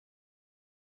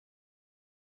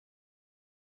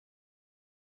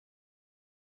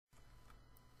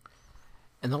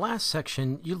In the last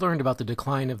section, you learned about the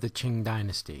decline of the Qing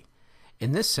dynasty.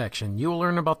 In this section, you will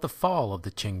learn about the fall of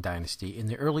the Qing dynasty in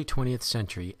the early 20th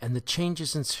century and the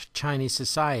changes in Chinese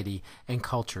society and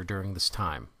culture during this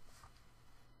time.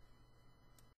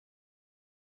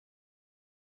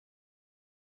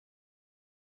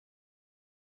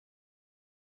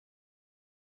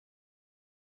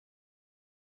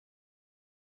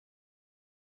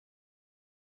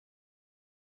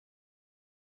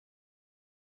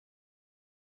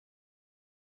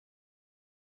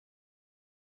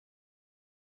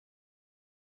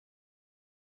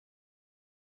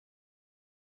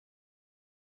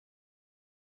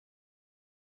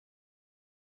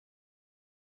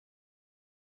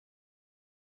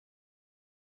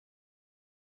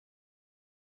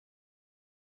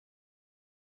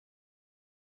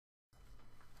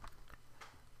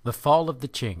 The fall of the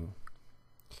Qing.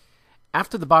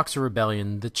 After the Boxer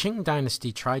Rebellion, the Qing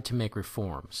dynasty tried to make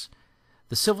reforms.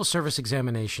 The civil service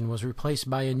examination was replaced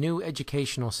by a new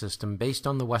educational system based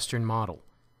on the Western model.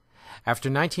 After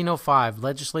 1905,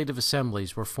 legislative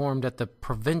assemblies were formed at the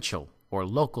provincial or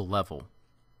local level.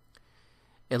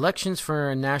 Elections for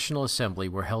a national assembly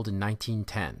were held in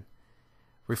 1910.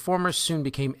 Reformers soon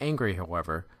became angry,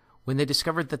 however, when they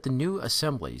discovered that the new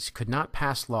assemblies could not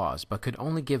pass laws but could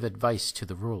only give advice to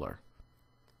the ruler.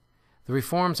 The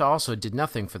reforms also did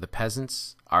nothing for the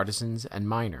peasants, artisans, and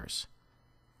miners.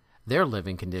 Their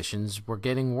living conditions were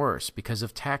getting worse because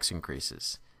of tax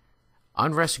increases.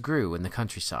 Unrest grew in the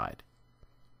countryside.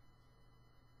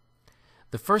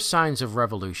 The first signs of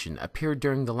revolution appeared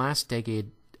during the last decade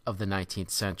of the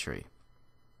 19th century.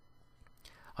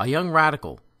 A young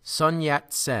radical, Sun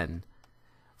Yat-sen,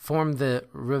 formed the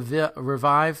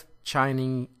Revive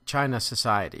China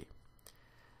Society.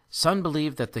 Sun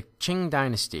believed that the Qing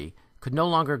dynasty could no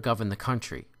longer govern the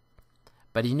country,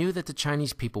 but he knew that the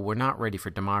Chinese people were not ready for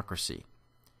democracy.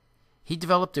 He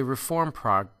developed a reform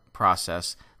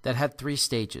process that had 3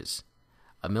 stages: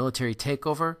 a military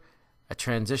takeover, a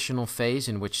transitional phase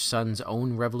in which Sun's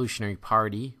own revolutionary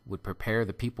party would prepare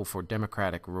the people for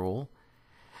democratic rule,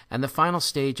 and the final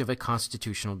stage of a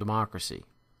constitutional democracy.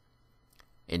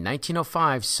 In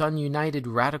 1905, Sun united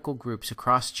radical groups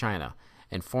across China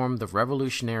and formed the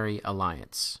Revolutionary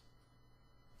Alliance.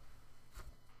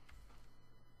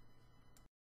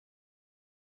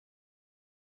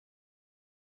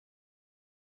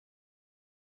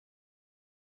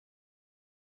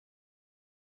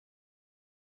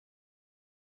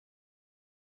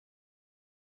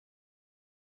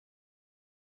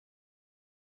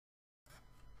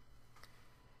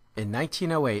 In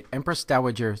 1908, Empress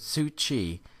Dowager Su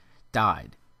Qi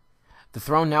died. The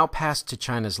throne now passed to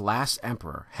China's last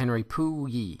emperor, Henry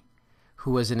Puyi,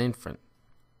 who was an infant.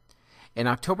 In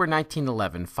October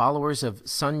 1911, followers of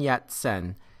Sun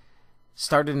Yat-sen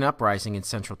started an uprising in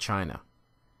central China.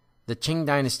 The Qing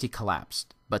dynasty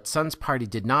collapsed, but Sun's party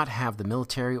did not have the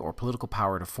military or political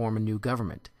power to form a new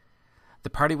government.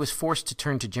 The party was forced to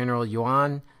turn to General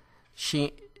Yuan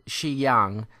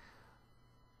Shiyang,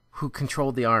 who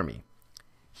controlled the army.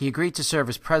 He agreed to serve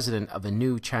as president of a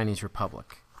new Chinese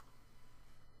republic.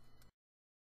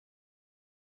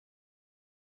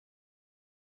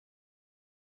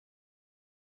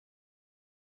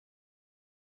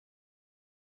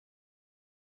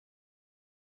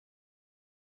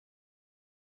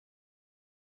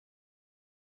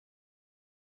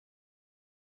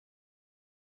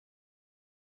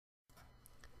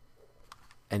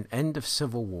 An end of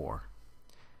civil war.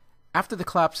 After the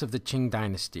collapse of the Qing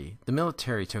dynasty, the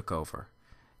military took over.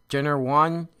 General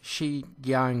Yuan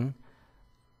Shiyang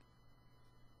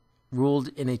ruled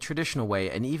in a traditional way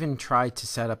and even tried to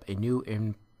set up a new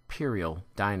imperial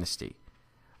dynasty.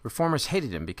 Reformers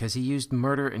hated him because he used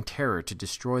murder and terror to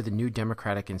destroy the new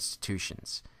democratic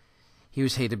institutions. He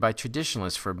was hated by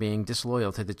traditionalists for being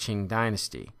disloyal to the Qing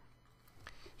dynasty.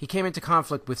 He came into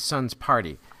conflict with Sun's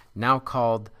party, now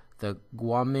called the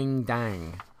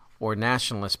Kuomintang, or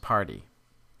Nationalist Party.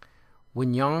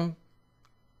 When Yang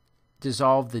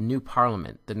dissolved the new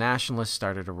parliament, the nationalists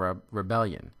started a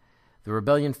rebellion. The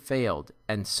rebellion failed,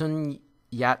 and Sun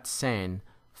Yat-sen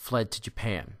fled to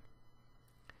Japan.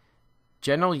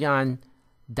 General Yan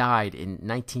died in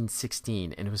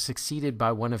 1916 and was succeeded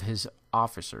by one of his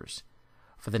officers.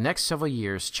 For the next several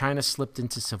years, China slipped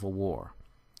into civil war.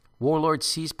 Warlords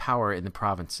seized power in the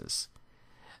provinces.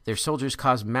 Their soldiers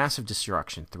caused massive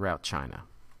destruction throughout China.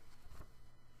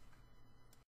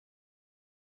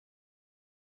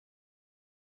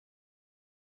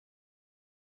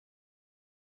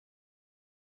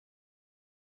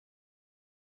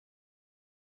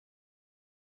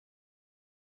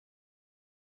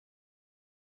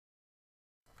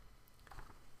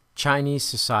 Chinese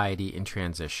society in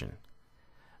transition.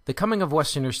 The coming of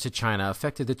Westerners to China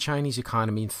affected the Chinese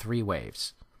economy in three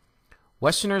waves.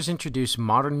 Westerners introduced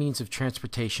modern means of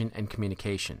transportation and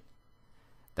communication.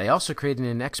 They also created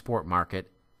an export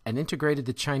market and integrated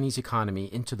the Chinese economy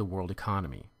into the world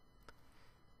economy.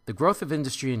 The growth of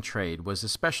industry and trade was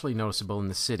especially noticeable in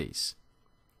the cities.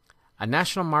 A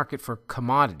national market for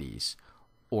commodities,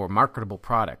 or marketable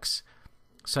products,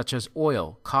 such as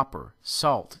oil, copper,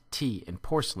 salt, tea, and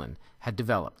porcelain, had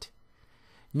developed.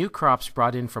 New crops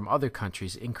brought in from other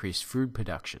countries increased food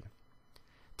production.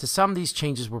 To some, these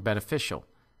changes were beneficial.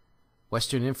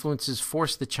 Western influences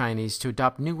forced the Chinese to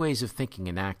adopt new ways of thinking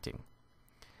and acting.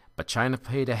 But China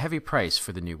paid a heavy price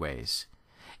for the new ways.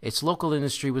 Its local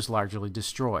industry was largely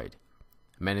destroyed.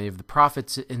 Many of the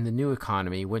profits in the new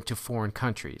economy went to foreign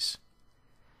countries.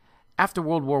 After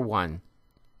World War I,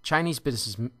 Chinese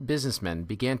businessmen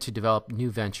began to develop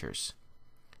new ventures.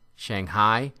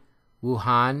 Shanghai,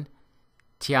 Wuhan,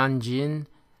 Tianjin,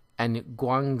 and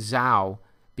Guangzhou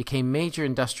became major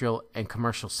industrial and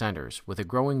commercial centers with a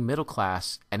growing middle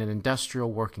class and an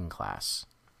industrial working class.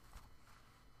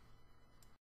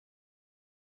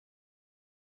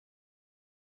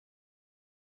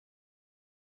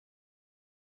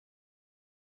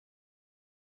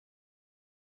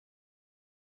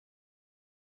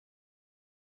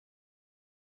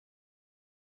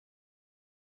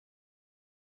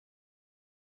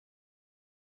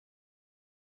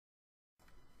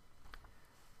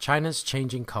 China's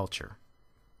changing culture.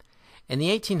 In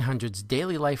the 1800s,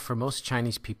 daily life for most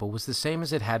Chinese people was the same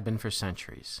as it had been for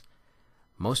centuries.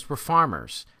 Most were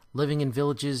farmers, living in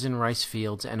villages and rice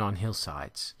fields and on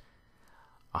hillsides.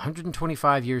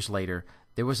 125 years later,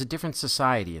 there was a different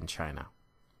society in China.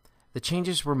 The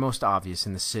changes were most obvious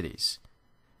in the cities.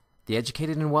 The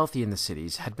educated and wealthy in the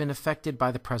cities had been affected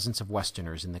by the presence of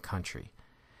Westerners in the country.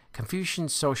 Confucian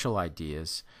social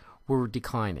ideas were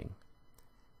declining.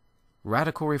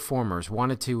 Radical reformers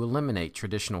wanted to eliminate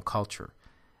traditional culture.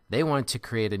 They wanted to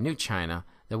create a new China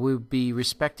that would be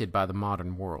respected by the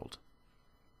modern world.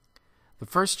 The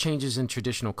first changes in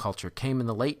traditional culture came in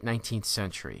the late 19th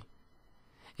century.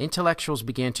 Intellectuals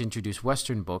began to introduce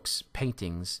Western books,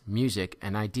 paintings, music,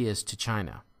 and ideas to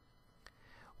China.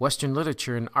 Western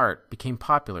literature and art became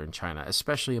popular in China,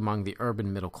 especially among the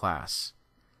urban middle class.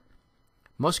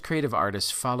 Most creative artists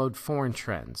followed foreign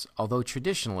trends, although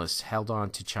traditionalists held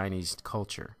on to Chinese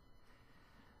culture.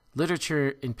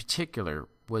 Literature, in particular,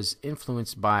 was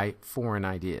influenced by foreign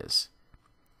ideas.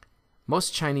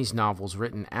 Most Chinese novels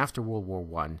written after World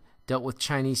War I dealt with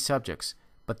Chinese subjects,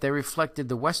 but they reflected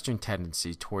the Western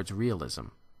tendency towards realism.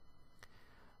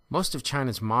 Most of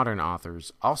China's modern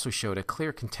authors also showed a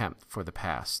clear contempt for the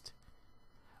past.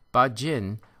 Ba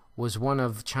Jin was one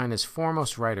of China's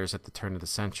foremost writers at the turn of the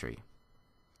century.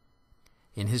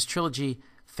 In his trilogy,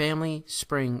 Family,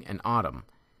 Spring, and Autumn,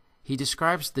 he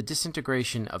describes the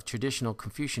disintegration of traditional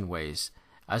Confucian ways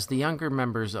as the younger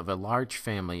members of a large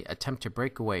family attempt to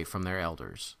break away from their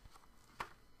elders.